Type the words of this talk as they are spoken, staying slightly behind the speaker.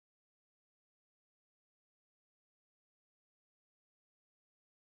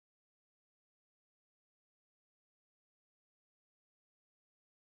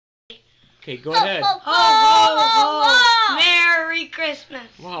Okay, go ahead. Ho, ho, ho. Merry Christmas.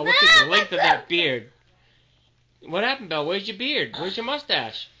 Wow, look at the length of that beard. What happened, Belle? Where's your beard? Where's your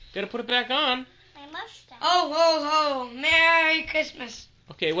mustache? Gotta put it back on. My mustache. Ho, ho, ho. Merry Christmas.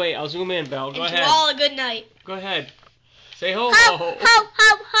 Okay, wait, I'll zoom in, Belle. Go and ahead. to all a good night. Go ahead. Say ho, Ho, ho. ho,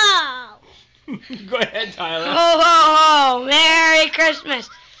 ho, ho. Go ahead, Tyler. Ho, ho, ho. Merry Christmas.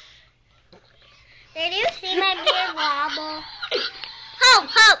 Did you see my beard wobble? Ho,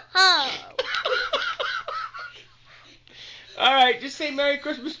 ho, ho. All right, just say Merry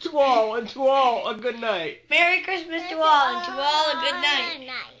Christmas to all, and to all a good night. Merry Christmas to all, and to all a good night.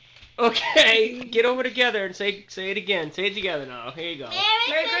 Okay, get over together and say it again. Say it together now. Here you go.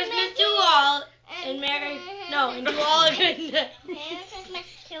 Merry Christmas to all, and and to all a good night. Merry Christmas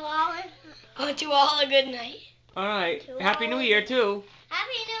to all. Oh, to all a good night. All right. Happy New Year too.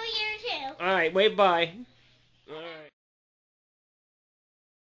 Happy New Year too. All right. Wave bye.